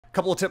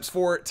Couple of tips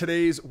for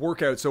today's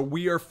workout. So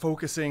we are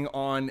focusing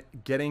on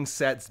getting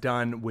sets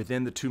done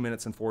within the 2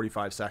 minutes and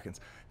 45 seconds.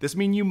 This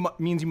means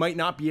you might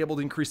not be able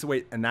to increase the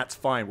weight, and that's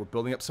fine. We're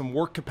building up some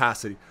work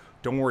capacity.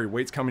 Don't worry,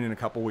 weight's coming in a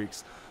couple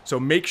weeks. So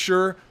make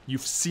sure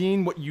you've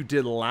seen what you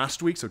did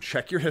last week. So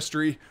check your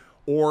history,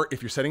 or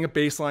if you're setting a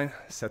baseline,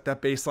 set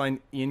that baseline,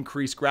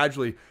 increase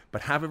gradually,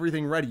 but have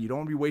everything ready. You don't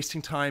want to be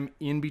wasting time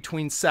in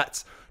between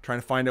sets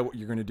trying to find out what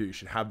you're going to do. You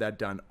should have that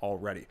done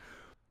already.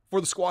 For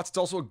the squats, it's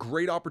also a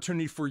great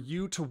opportunity for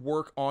you to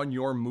work on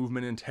your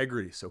movement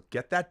integrity. So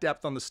get that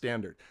depth on the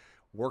standard.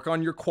 Work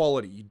on your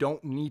quality. You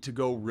don't need to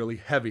go really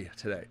heavy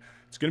today.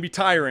 It's going to be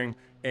tiring,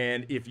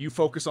 and if you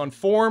focus on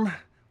form,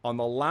 on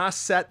the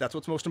last set, that's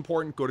what's most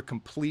important, go to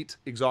complete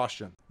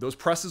exhaustion. Those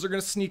presses are going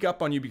to sneak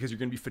up on you because you're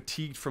going to be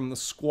fatigued from the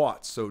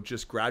squats. So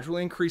just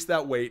gradually increase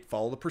that weight,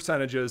 follow the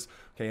percentages,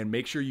 okay, and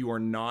make sure you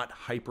are not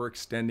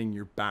hyperextending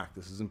your back.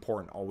 This is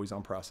important, always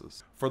on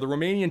presses. For the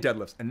Romanian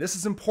deadlifts, and this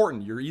is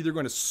important, you're either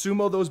going to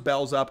sumo those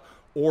bells up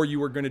or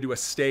you are going to do a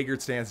staggered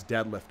stance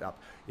deadlift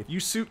up. If you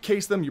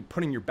suitcase them, you're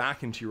putting your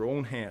back into your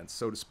own hands,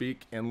 so to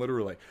speak, and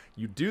literally.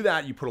 You do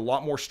that, you put a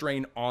lot more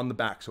strain on the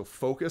back. So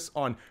focus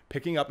on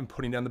picking up and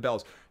putting down the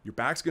bells. Your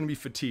back's going to be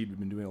fatigued. We've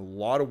been doing a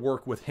lot of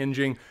work with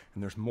hinging,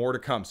 and there's more to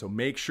come. So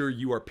make sure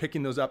you are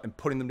picking those up and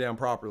putting them down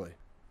properly.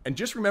 And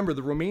just remember,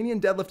 the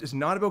Romanian deadlift is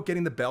not about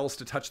getting the bells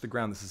to touch the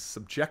ground. This is a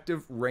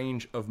subjective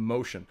range of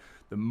motion.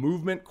 The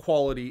movement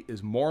quality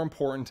is more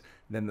important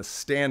than the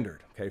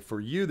standard. Okay, for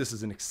you, this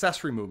is an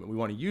accessory movement. We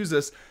want to use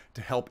this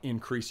to help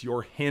increase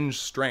your hinge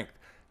strength.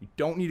 You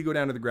don't need to go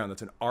down to the ground.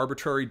 That's an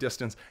arbitrary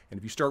distance. And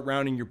if you start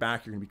rounding your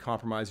back, you're going to be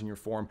compromising your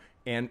form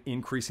and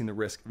increasing the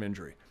risk of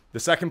injury. The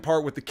second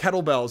part with the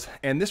kettlebells,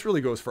 and this really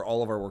goes for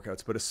all of our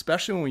workouts, but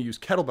especially when we use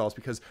kettlebells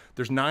because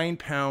there's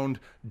 9-pound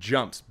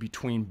jumps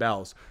between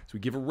bells. So we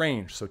give a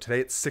range. So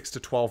today it's 6 to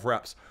 12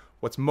 reps.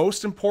 What's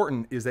most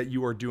important is that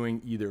you are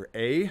doing either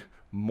A,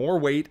 more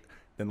weight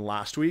than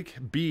last week,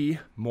 B,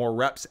 more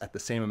reps at the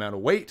same amount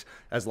of weight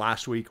as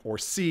last week, or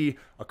C,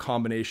 a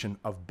combination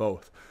of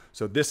both.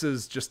 So this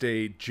is just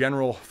a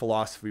general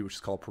philosophy, which is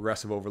called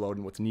progressive overload,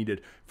 and what's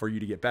needed for you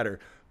to get better.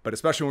 But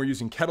especially when we're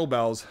using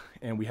kettlebells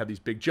and we have these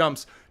big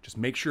jumps, just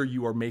make sure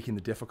you are making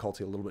the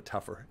difficulty a little bit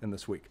tougher in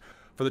this week.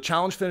 For the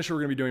challenge finisher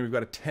we're gonna be doing, we've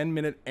got a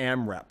 10-minute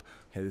AMRAP.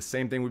 Okay, the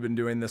same thing we've been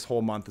doing this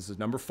whole month. This is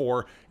number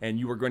 4, and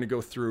you are going to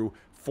go through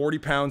 40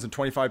 pounds and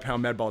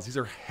 25-pound med balls. These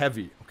are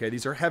heavy, okay?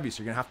 These are heavy,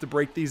 so you're gonna have to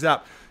break these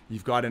up.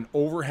 You've got an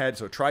overhead,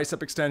 so a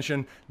tricep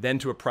extension, then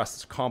to a press.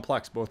 It's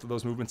complex. Both of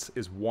those movements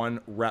is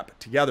 1 rep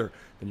together.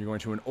 Then you're going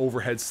to an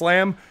overhead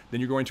slam, then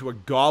you're going to a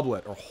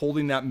goblet, or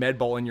holding that med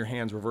ball in your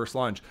hands, reverse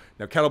lunge.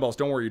 Now, kettlebells,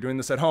 don't worry, you're doing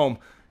this at home.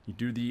 You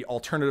do the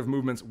alternative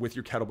movements with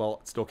your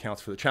kettlebell, it still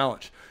counts for the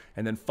challenge.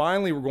 And then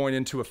finally, we're going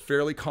into a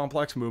fairly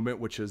complex movement,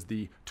 which is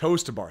the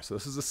toes to bar. So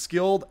this is a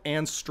skilled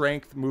and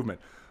strength movement.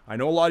 I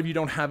know a lot of you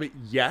don't have it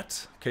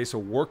yet. Okay, so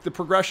work the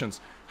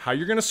progressions. How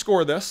you're gonna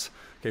score this.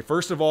 Okay,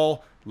 first of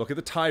all, look at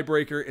the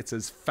tiebreaker. It's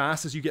as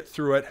fast as you get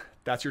through it.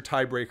 That's your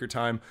tiebreaker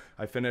time.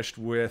 I finished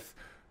with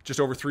just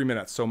over 3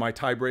 minutes. So my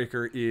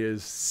tiebreaker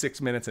is 6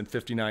 minutes and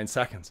 59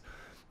 seconds.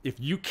 If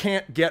you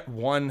can't get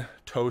 1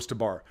 toes to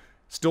bar,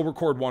 still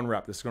record 1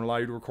 rep. This is gonna allow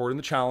you to record in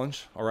the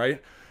challenge, all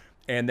right?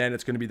 And then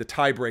it's gonna be the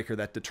tiebreaker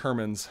that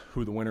determines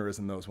who the winner is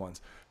in those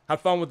ones.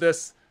 Have fun with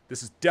this.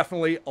 This is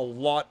definitely a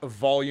lot of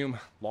volume,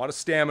 a lot of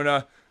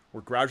stamina.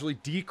 We're gradually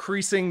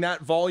decreasing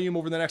that volume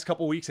over the next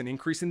couple of weeks and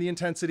increasing the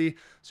intensity.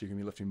 So you're gonna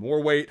be lifting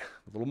more weight,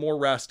 a little more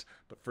rest.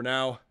 But for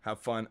now, have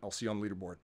fun. I'll see you on the leaderboard.